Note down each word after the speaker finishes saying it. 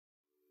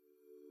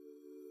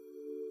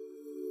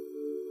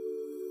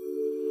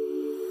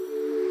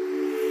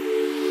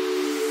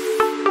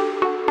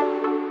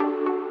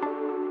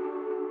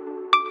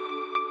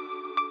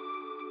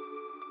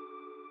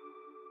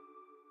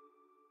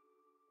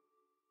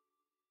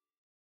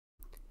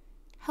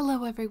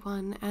Hello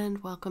everyone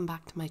and welcome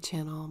back to my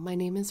channel. My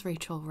name is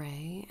Rachel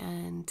Ray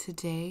and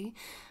today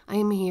I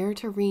am here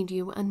to read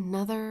you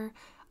another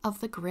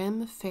of the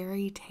Grimm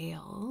fairy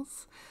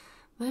tales.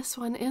 This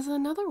one is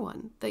another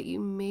one that you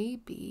may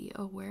be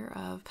aware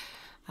of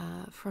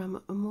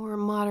from more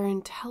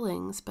modern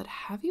tellings, but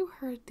have you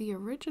heard the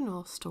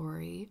original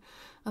story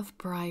of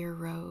Briar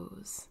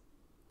Rose,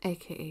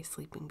 aka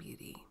Sleeping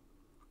Beauty?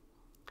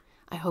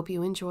 I hope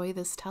you enjoy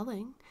this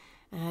telling.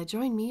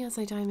 Join me as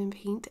I diamond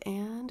paint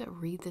and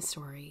read the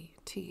story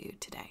to you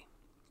today.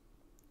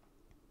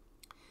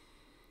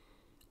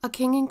 A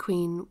king and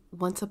queen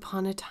once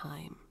upon a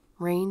time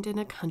reigned in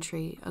a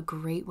country a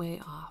great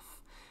way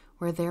off,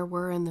 where there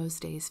were in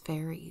those days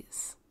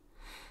fairies.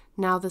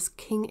 Now this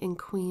king and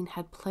queen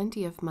had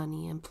plenty of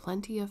money and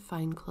plenty of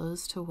fine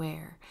clothes to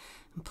wear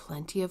and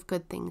plenty of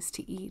good things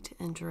to eat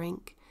and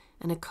drink,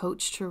 and a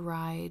coach to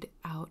ride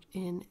out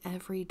in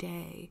every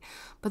day.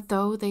 But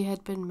though they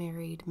had been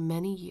married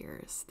many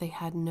years, they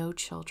had no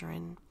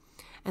children,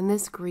 and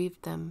this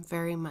grieved them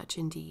very much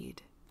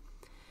indeed.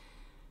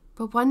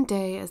 But one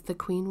day, as the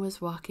queen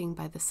was walking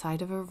by the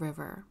side of a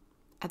river,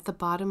 at the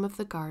bottom of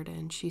the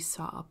garden she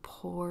saw a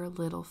poor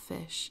little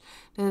fish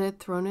that had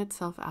thrown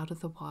itself out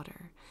of the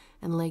water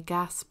and lay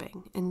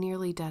gasping and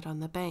nearly dead on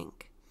the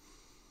bank.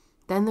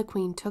 Then the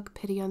queen took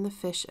pity on the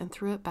fish and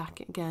threw it back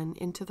again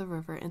into the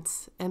river,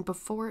 and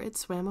before it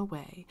swam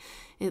away,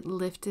 it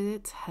lifted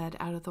its head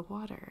out of the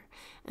water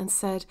and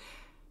said,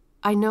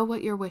 "I know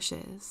what your wish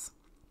is.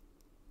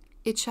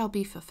 It shall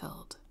be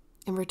fulfilled.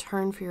 In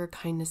return for your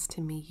kindness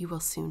to me, you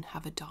will soon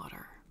have a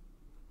daughter."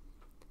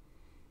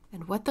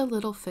 And what the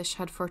little fish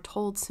had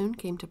foretold soon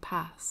came to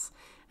pass,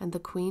 and the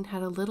queen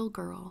had a little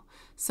girl,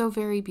 so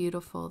very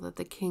beautiful that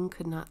the king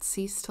could not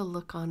cease to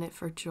look on it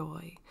for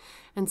joy,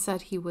 and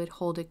said he would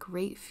hold a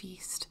great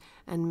feast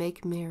and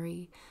make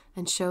merry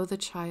and show the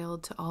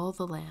child to all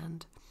the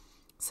land.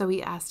 So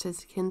he asked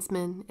his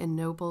kinsmen and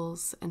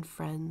nobles and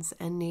friends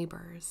and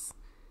neighbors.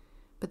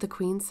 But the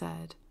queen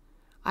said,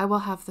 "I will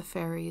have the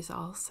fairies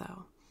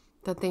also,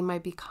 that they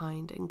might be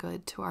kind and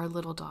good to our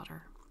little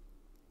daughter."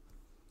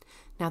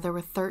 Now there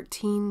were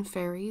 13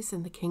 fairies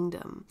in the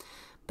kingdom,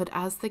 but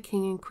as the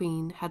king and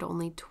queen had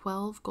only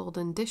 12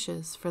 golden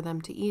dishes for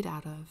them to eat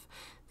out of,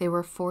 they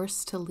were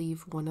forced to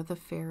leave one of the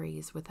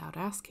fairies without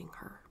asking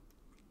her.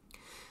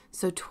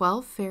 So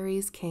 12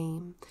 fairies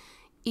came,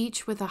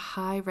 each with a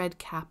high red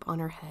cap on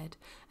her head,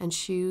 and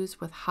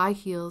shoes with high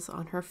heels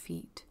on her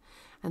feet,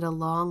 and a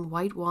long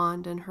white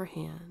wand in her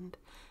hand.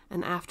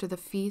 And after the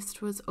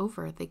feast was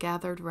over, they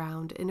gathered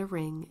round in a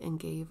ring and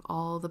gave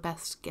all the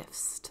best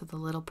gifts to the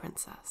little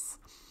princess.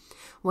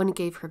 One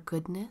gave her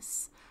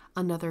goodness,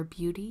 another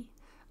beauty,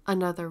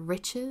 another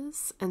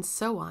riches, and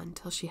so on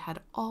till she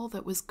had all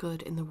that was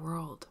good in the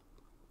world.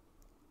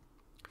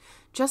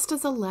 Just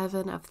as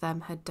 11 of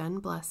them had done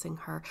blessing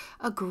her,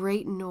 a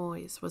great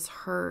noise was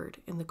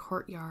heard in the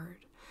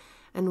courtyard,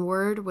 and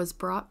word was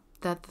brought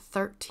that the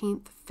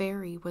 13th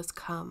fairy was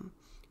come,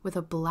 with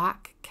a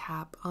black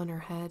cap on her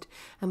head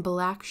and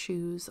black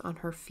shoes on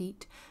her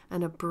feet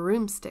and a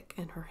broomstick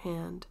in her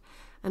hand,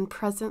 and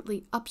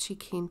presently up she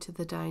came to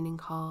the dining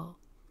hall.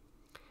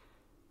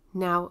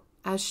 Now,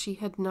 as she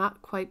had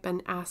not quite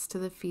been asked to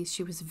the feast,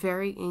 she was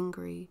very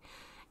angry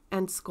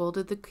and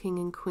scolded the king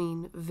and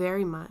queen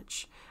very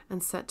much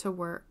and set to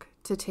work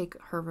to take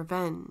her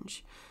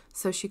revenge.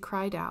 So she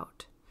cried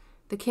out,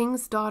 "The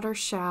king's daughter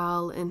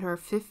shall in her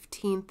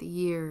 15th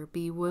year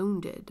be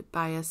wounded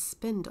by a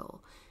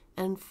spindle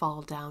and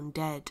fall down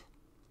dead."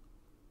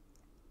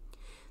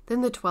 Then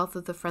the 12th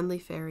of the friendly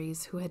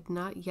fairies, who had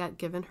not yet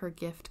given her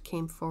gift,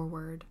 came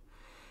forward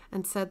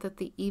and said that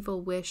the evil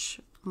wish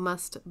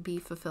must be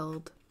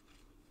fulfilled,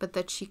 but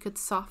that she could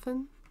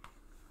soften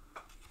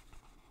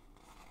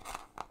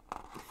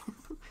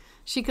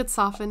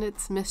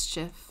its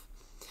mischief.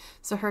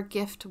 So her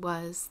gift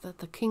was that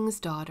the king's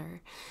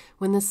daughter,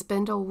 when the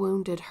spindle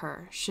wounded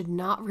her, should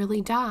not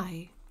really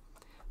die,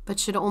 but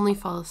should only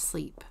fall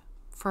asleep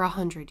for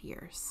 100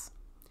 years.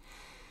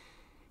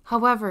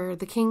 However,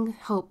 the king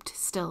hoped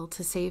still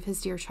to save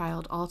his dear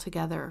child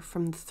altogether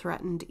from the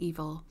threatened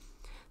evil,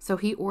 so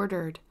he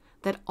ordered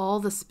that all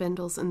the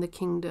spindles in the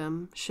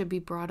kingdom should be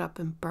brought up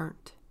and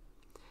burnt.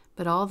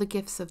 But all the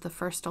gifts of the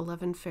first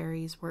 11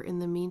 fairies were in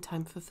the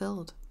meantime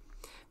fulfilled,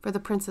 for the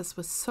princess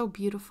was so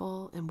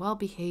beautiful and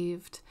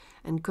well-behaved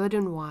and good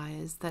and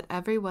wise that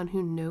everyone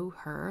who knew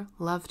her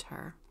loved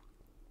her.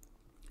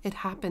 It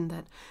happened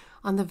that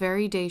on the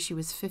very day she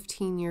was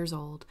 15 years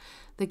old,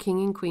 the king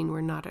and queen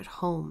were not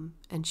at home,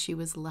 and she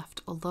was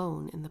left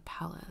alone in the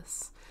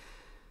palace.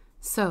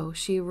 So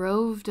she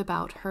roved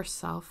about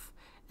herself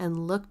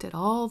and looked at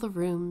all the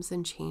rooms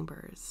and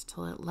chambers,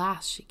 till at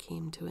last she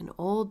came to an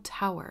old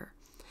tower,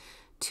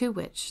 to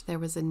which there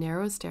was a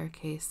narrow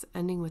staircase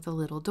ending with a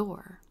little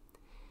door.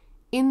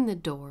 In the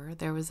door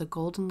there was a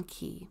golden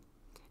key,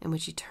 and when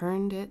she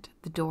turned it,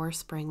 the door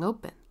sprang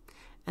open,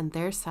 and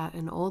there sat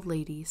an old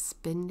lady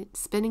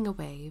spinning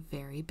away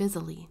very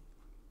busily.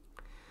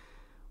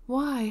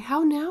 "Why,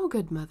 how now,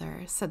 good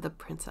mother?" said the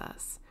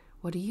princess.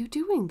 "What are you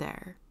doing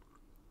there?"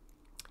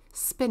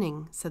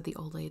 "Spinning," said the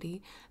old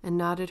lady, and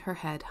nodded her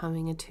head,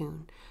 humming a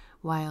tune,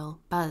 while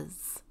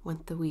buzz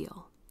went the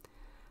wheel.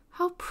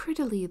 "How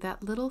prettily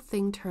that little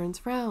thing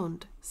turns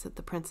round," said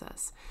the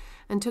princess,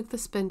 and took the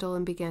spindle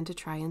and began to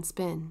try and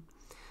spin.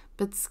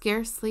 But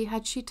scarcely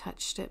had she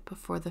touched it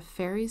before the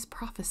fairy's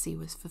prophecy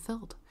was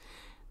fulfilled.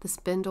 The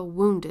spindle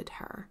wounded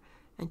her,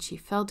 and she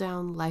fell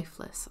down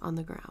lifeless on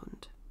the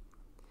ground.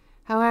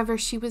 However,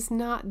 she was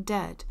not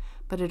dead,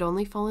 but had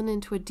only fallen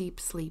into a deep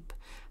sleep,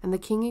 and the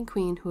king and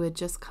queen who had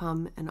just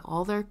come and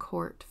all their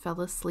court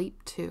fell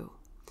asleep too.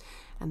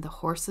 And the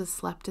horses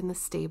slept in the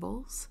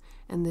stables,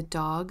 and the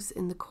dogs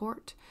in the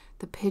court,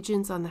 the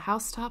pigeons on the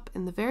housetop,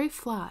 and the very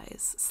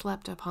flies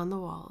slept upon the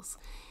walls.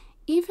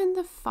 Even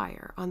the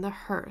fire on the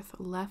hearth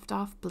left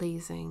off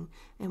blazing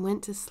and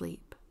went to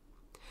sleep.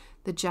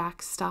 The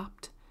jack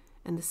stopped,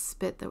 and the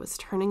spit that was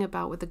turning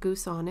about with the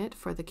goose on it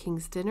for the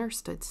king's dinner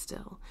stood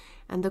still,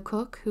 and the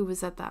cook, who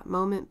was at that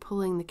moment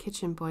pulling the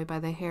kitchen boy by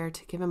the hair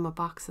to give him a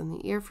box in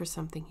the ear for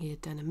something he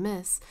had done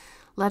amiss,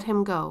 let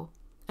him go,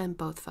 and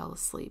both fell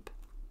asleep.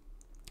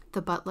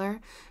 The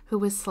butler, who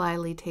was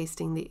slyly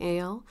tasting the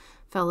ale,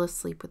 fell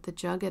asleep with the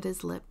jug at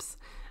his lips,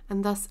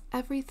 and thus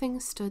everything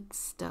stood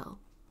still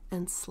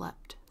and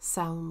slept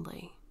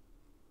soundly.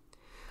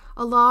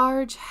 A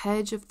large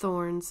hedge of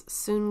thorns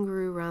soon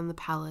grew round the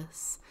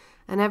palace,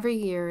 and every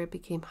year it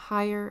became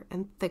higher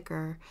and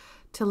thicker,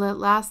 till at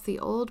last the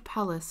old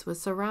palace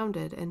was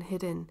surrounded and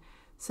hidden,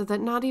 so that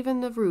not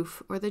even the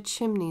roof or the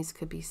chimneys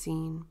could be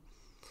seen.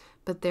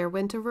 But there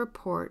went a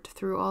report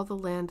through all the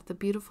land the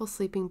beautiful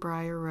sleeping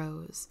Briar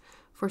rose,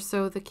 for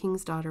so the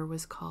king's daughter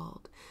was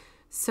called,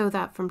 so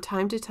that from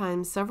time to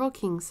time several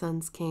king's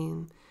sons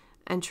came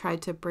and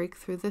tried to break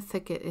through the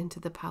thicket into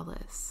the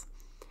palace.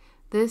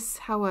 This,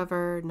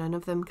 however, none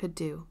of them could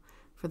do,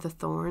 for the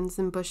thorns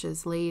and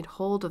bushes laid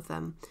hold of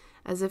them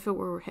as if it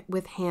were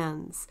with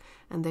hands,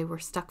 and they were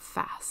stuck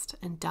fast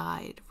and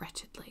died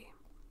wretchedly.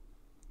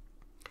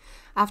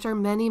 After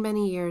many,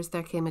 many years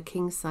there came a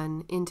king's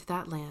son into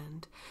that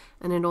land,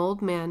 and an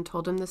old man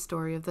told him the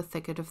story of the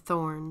thicket of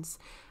thorns,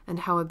 and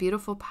how a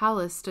beautiful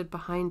palace stood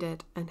behind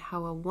it, and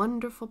how a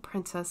wonderful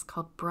princess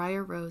called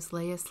Briar Rose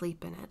lay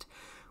asleep in it,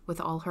 with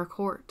all her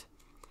court.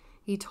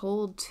 He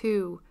told,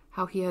 too,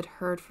 how he had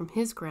heard from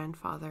his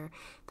grandfather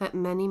that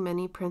many,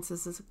 many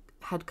princesses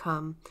had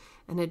come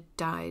and had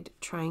died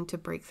trying to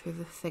break through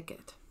the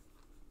thicket.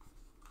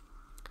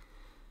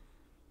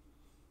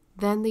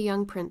 Then the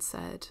young prince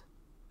said,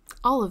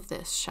 "All of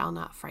this shall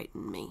not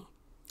frighten me.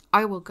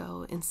 I will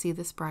go and see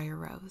this Briar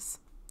Rose."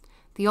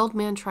 The old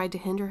man tried to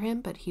hinder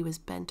him, but he was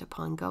bent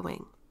upon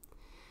going.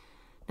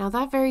 Now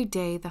that very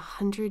day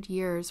 100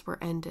 years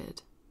were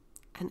ended,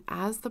 and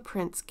as the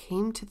prince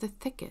came to the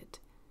thicket,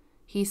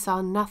 he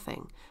saw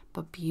nothing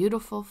but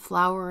beautiful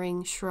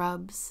flowering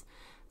shrubs,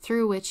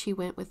 through which he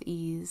went with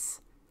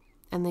ease,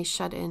 and they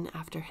shut in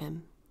after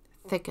him,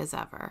 thick as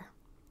ever.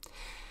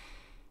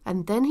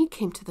 And then he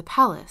came to the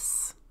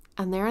palace,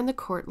 and there in the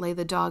court lay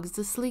the dogs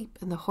asleep,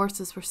 and the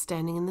horses were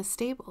standing in the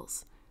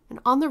stables, and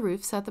on the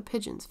roof sat the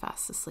pigeons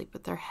fast asleep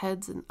with their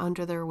heads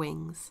under their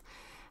wings.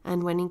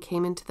 And when he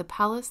came into the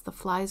palace, the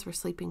flies were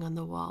sleeping on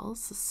the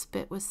walls, the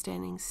spit was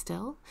standing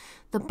still,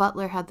 the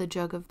butler had the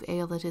jug of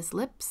ale at his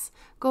lips,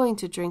 going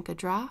to drink a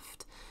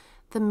draught,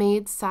 the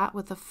maid sat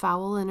with a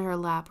fowl in her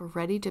lap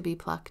ready to be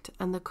plucked,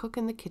 and the cook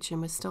in the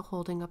kitchen was still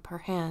holding up her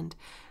hand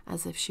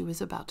as if she was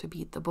about to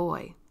beat the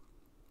boy.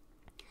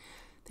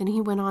 Then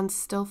he went on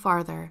still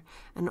farther,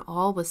 and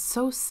all was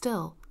so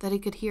still that he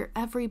could hear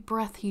every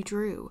breath he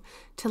drew,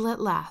 till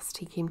at last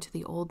he came to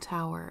the old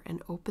tower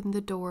and opened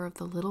the door of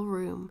the little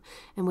room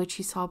in which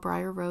he saw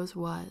Briar Rose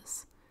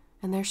was,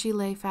 and there she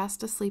lay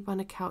fast asleep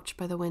on a couch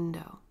by the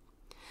window.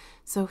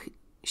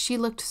 She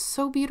looked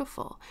so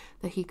beautiful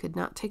that he could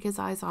not take his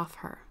eyes off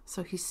her,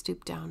 so he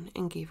stooped down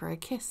and gave her a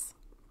kiss.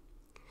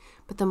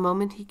 But the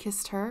moment he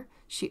kissed her,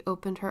 she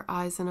opened her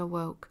eyes and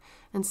awoke,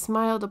 and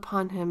smiled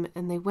upon him,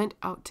 and they went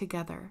out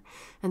together.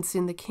 And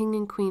soon the king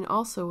and queen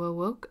also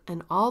awoke,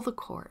 and all the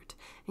court,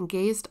 and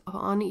gazed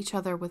on each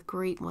other with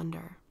great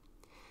wonder.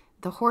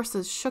 The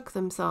horses shook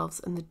themselves,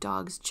 and the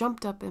dogs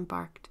jumped up and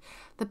barked.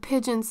 The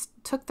pigeons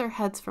took their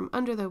heads from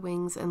under their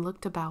wings and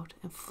looked about,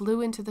 and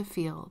flew into the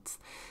fields.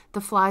 The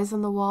flies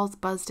on the walls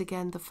buzzed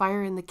again, the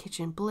fire in the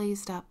kitchen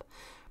blazed up.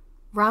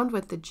 Round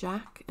went the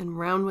jack, and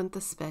round went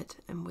the spit,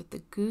 and with the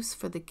goose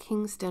for the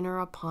king's dinner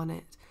upon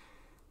it.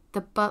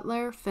 The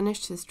butler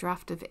finished his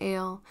draught of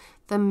ale,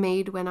 the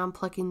maid went on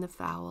plucking the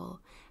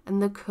fowl,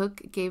 and the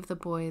cook gave the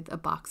boy a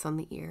box on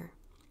the ear.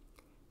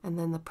 And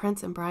then the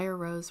prince and Briar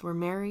Rose were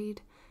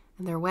married,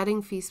 and their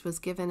wedding feast was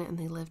given, and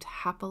they lived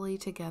happily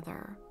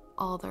together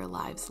all their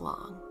lives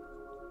long.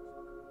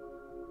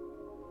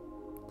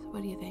 So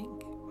what do you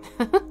think?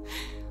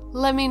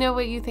 Let me know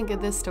what you think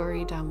of this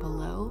story down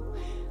below.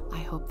 I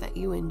hope that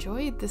you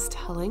enjoyed this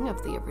telling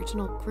of the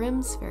original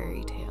Grimm's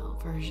fairy tale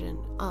version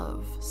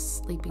of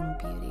Sleeping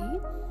Beauty.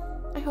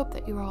 I hope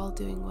that you're all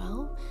doing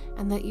well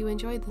and that you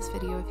enjoyed this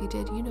video. If you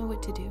did, you know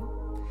what to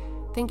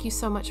do. Thank you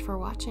so much for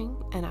watching,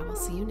 and I will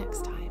see you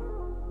next time.